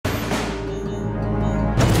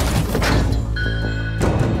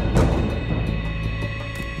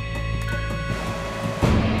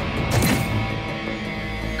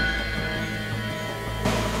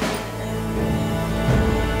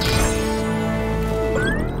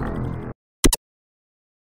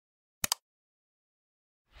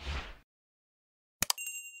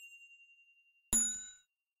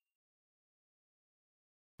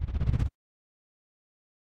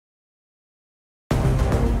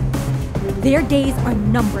Their days are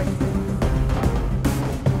numbered.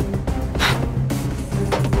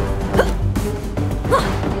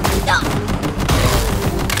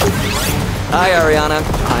 Hi, Ariana.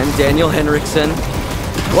 I'm Daniel Henriksen.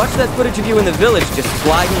 Watch that footage of you in the village just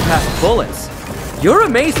sliding past bullets. You're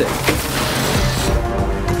amazing.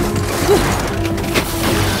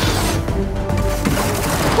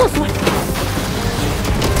 Close one.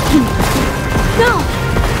 No!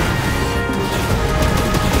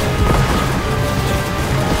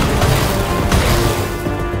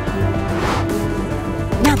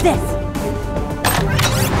 Now this.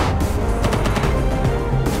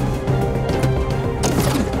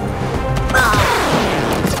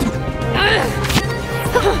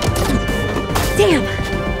 Damn!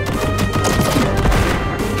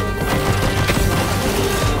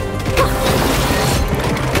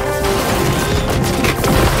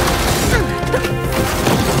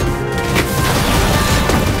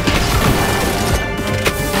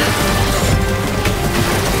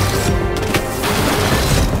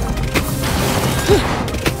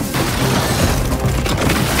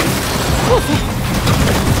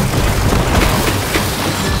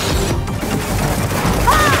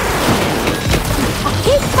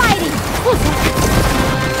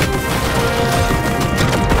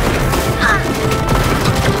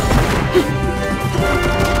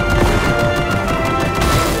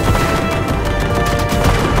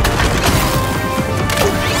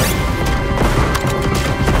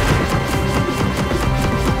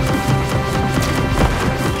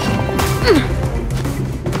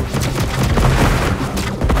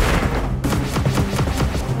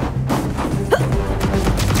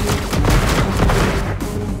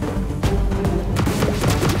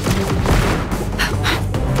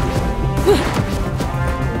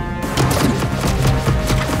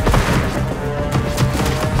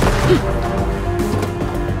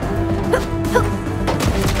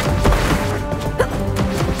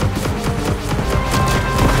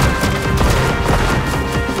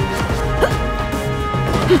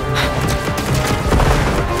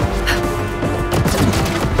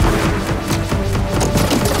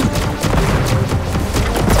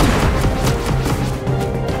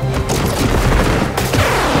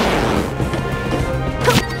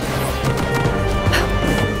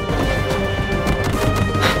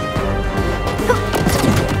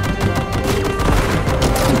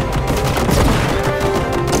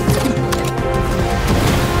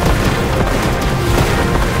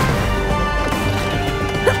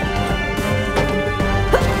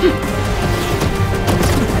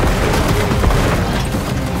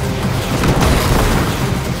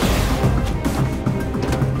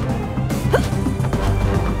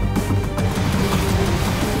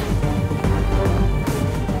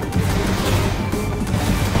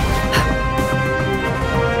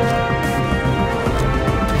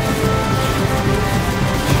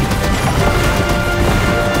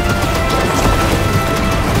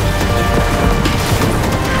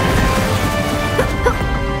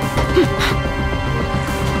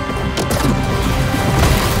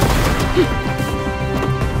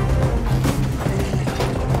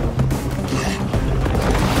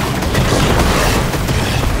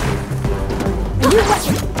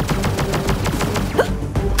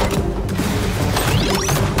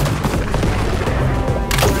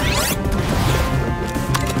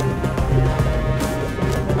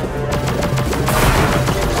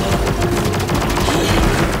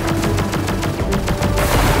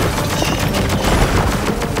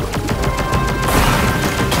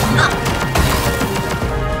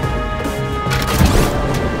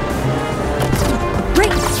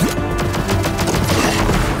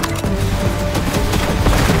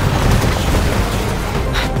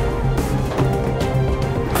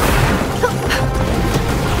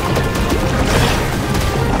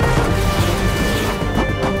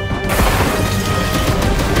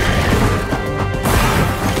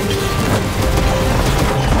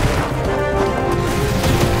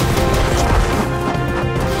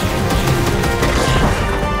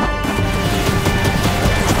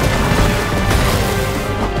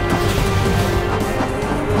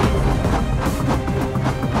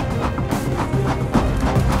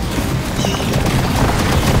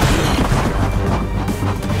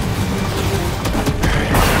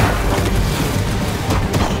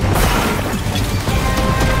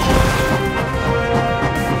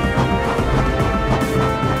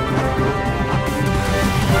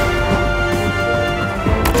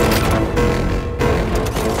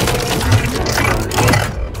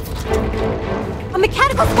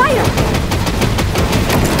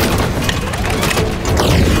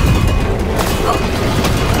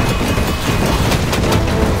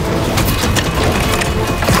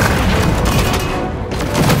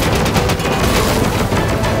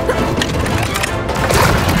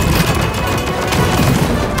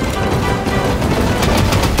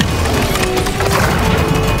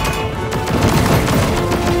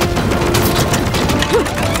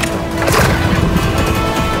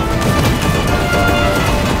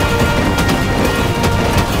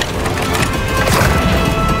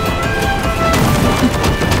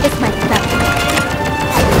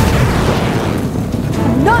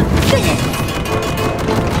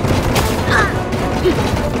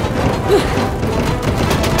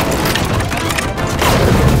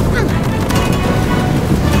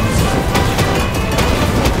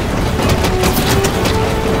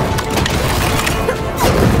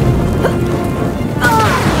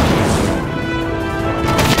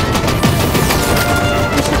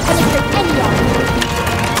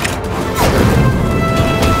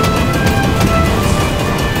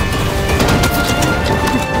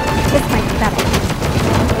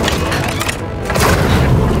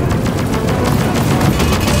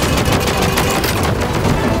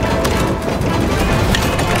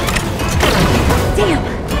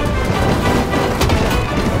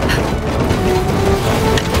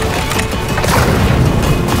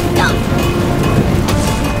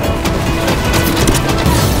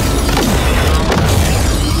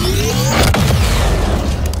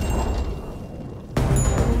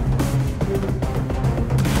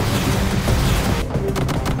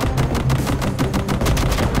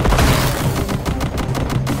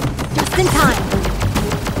 In time.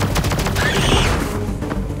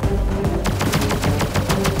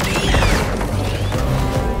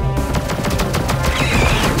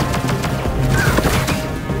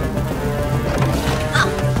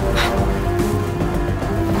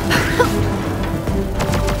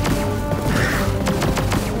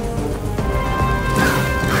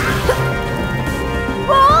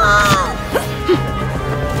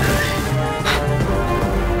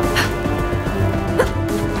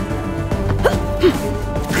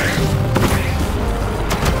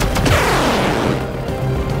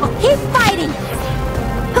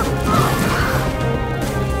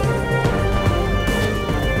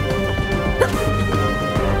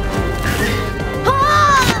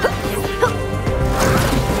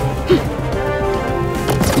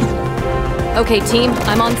 Okay, team,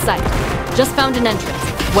 I'm on site. Just found an entrance.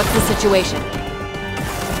 What's the situation?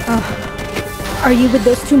 Are you with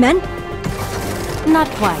those two men? Not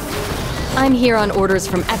quite. I'm here on orders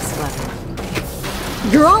from X-Club.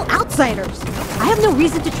 You're all outsiders. I have no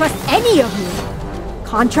reason to trust any of you.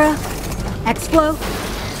 Contra, Explo,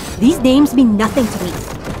 these names mean nothing to me.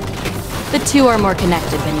 The two are more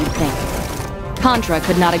connected than you'd think. Contra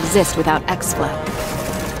could not exist without X-Club.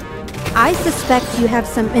 I suspect you have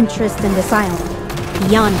some interest in this island,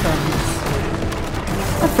 beyond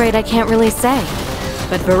Varanus. Afraid I can't really say.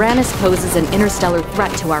 But Varanus poses an interstellar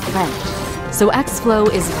threat to our planet, so X-Flow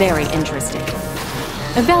is very interesting.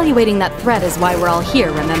 Evaluating that threat is why we're all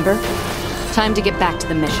here, remember? Time to get back to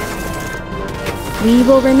the mission. We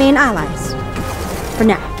will remain allies. For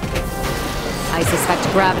now. I suspect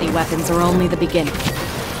gravity weapons are only the beginning.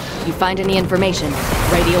 If you find any information,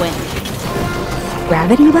 radio in.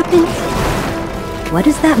 Gravity weapons? What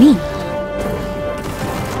does that mean?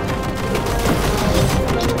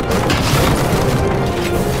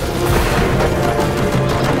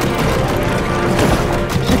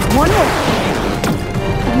 It's one more.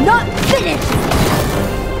 Not finished!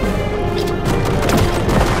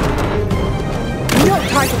 No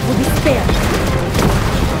target will be spared.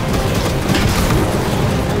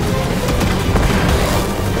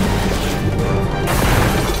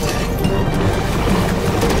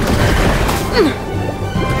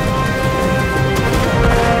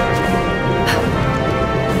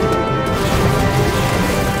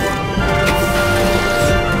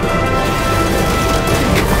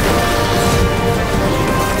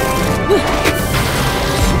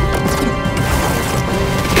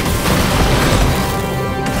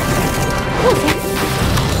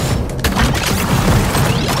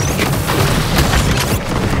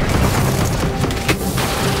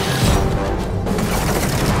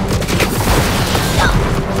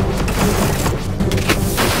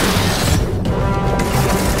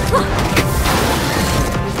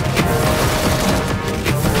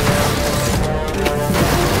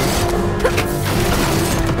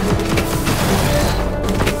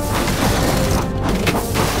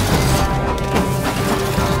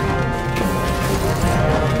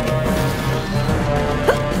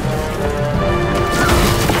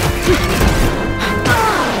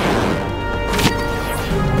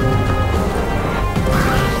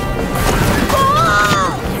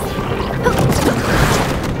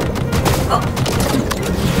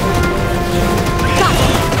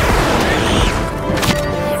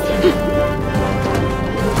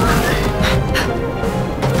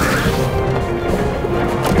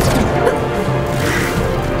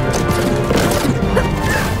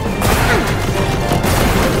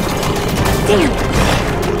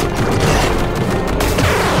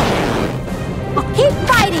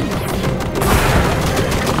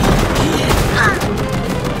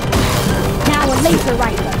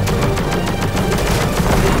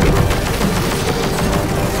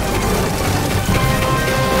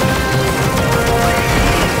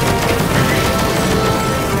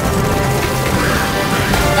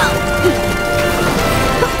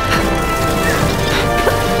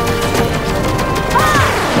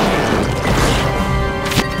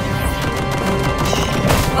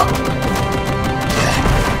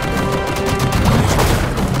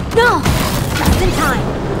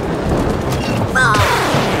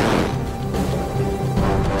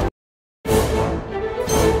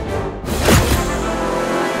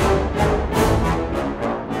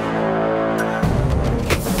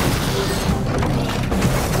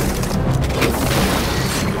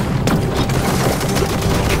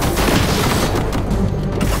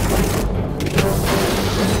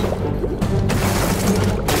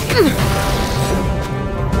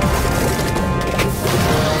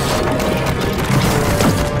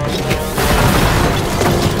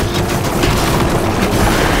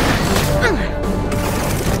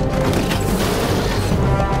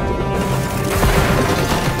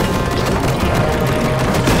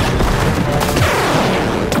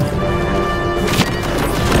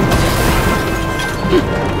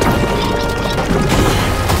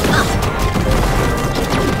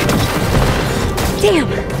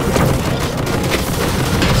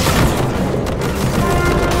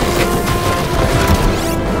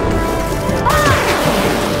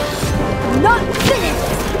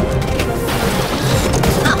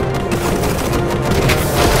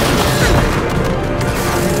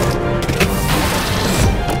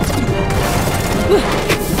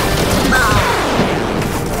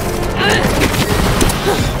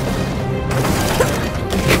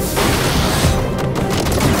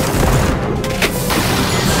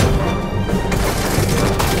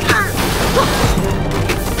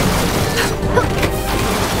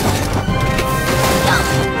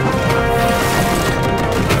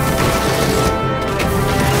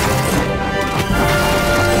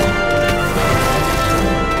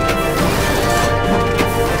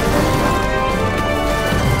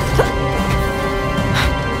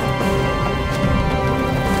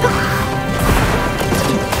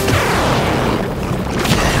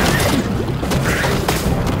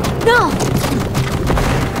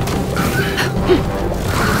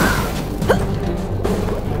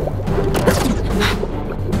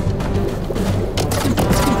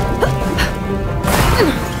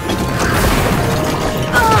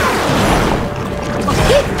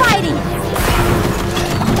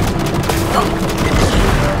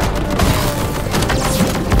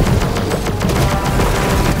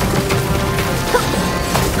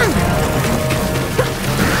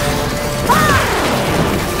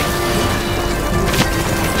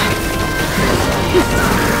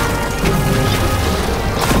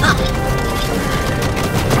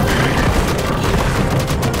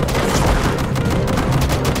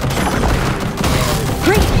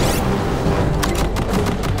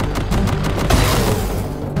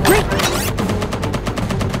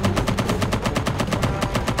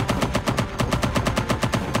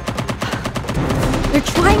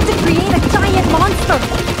 create a giant monster!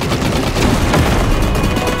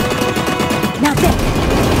 Now this!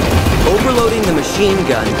 Overloading the machine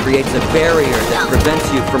gun creates a barrier that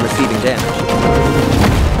prevents you from receiving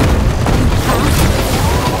damage.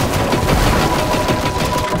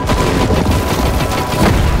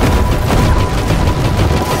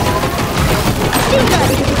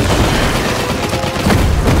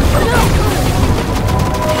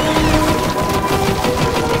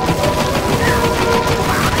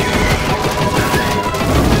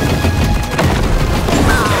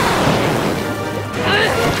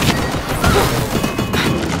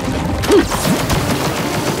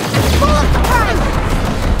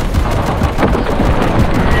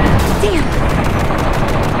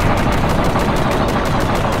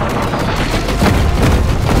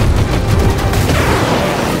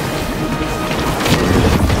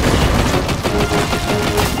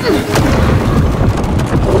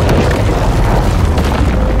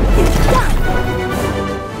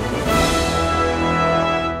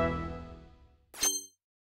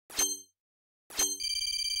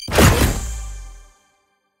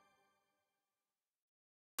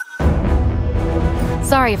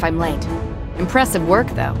 Sorry if I'm late. Impressive work,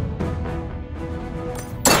 though.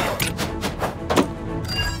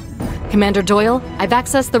 Commander Doyle, I've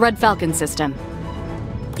accessed the Red Falcon system.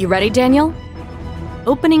 You ready, Daniel?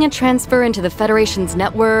 Opening a transfer into the Federation's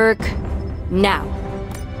network... now.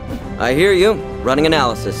 I hear you. Running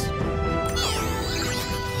analysis.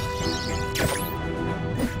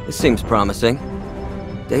 This seems promising.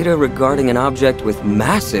 Data regarding an object with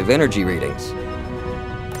massive energy readings.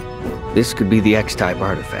 This could be the X-type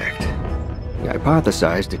artifact. I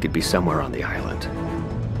hypothesized it could be somewhere on the island.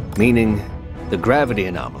 Meaning, the gravity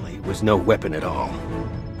anomaly was no weapon at all.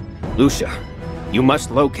 Lucia, you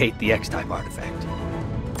must locate the X-type artifact.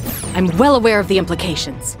 I'm well aware of the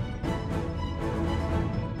implications.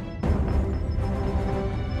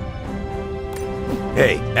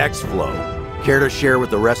 Hey, X-Flow. Care to share with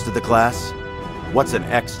the rest of the class? What's an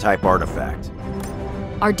X-type artifact?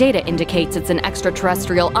 Our data indicates it's an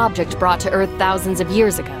extraterrestrial object brought to Earth thousands of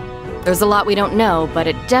years ago. There's a lot we don't know, but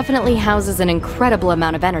it definitely houses an incredible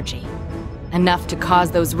amount of energy. Enough to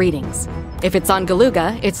cause those readings. If it's on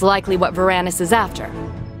Galuga, it's likely what Varanus is after.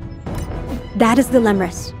 That is the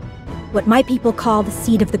Lemris. What my people call the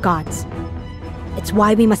seed of the gods. It's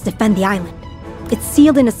why we must defend the island. It's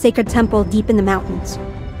sealed in a sacred temple deep in the mountains.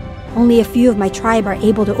 Only a few of my tribe are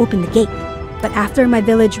able to open the gate. But after my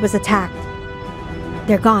village was attacked,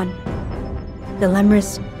 they're gone. The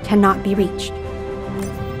Lemris cannot be reached.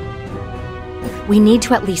 We need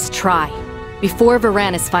to at least try, before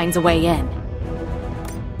Varanus finds a way in.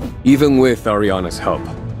 Even with Ariana's help,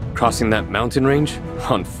 crossing that mountain range,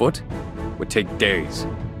 on foot, would take days.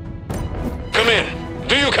 Come in.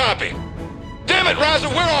 Do you copy? Damn it, Raza,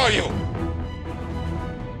 where are you?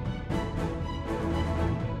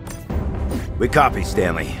 We copy,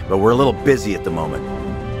 Stanley, but we're a little busy at the moment.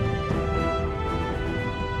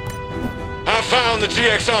 I found the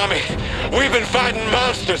GX army. We've been fighting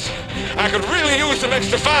monsters. I could really use some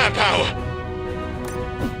extra firepower.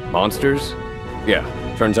 Monsters? Yeah,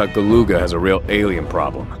 turns out Galuga has a real alien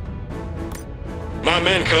problem. My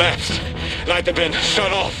men collapsed, like they've been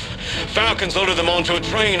shut off. Falcons loaded them onto a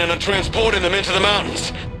train and are transporting them into the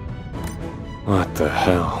mountains. What the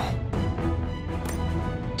hell?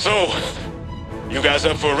 So, you guys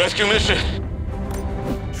up for a rescue mission?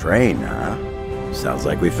 Train, huh? Sounds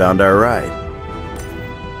like we found our ride.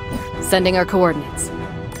 Sending our coordinates.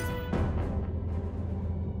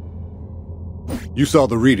 You saw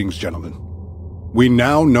the readings, gentlemen. We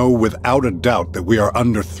now know without a doubt that we are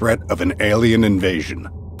under threat of an alien invasion.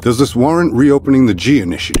 Does this warrant reopening the G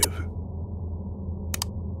Initiative?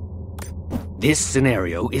 This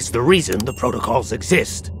scenario is the reason the protocols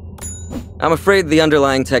exist. I'm afraid the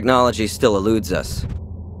underlying technology still eludes us.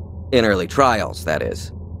 In early trials, that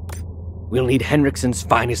is. We'll need Henriksen's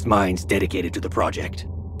finest minds dedicated to the project.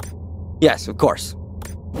 Yes, of course.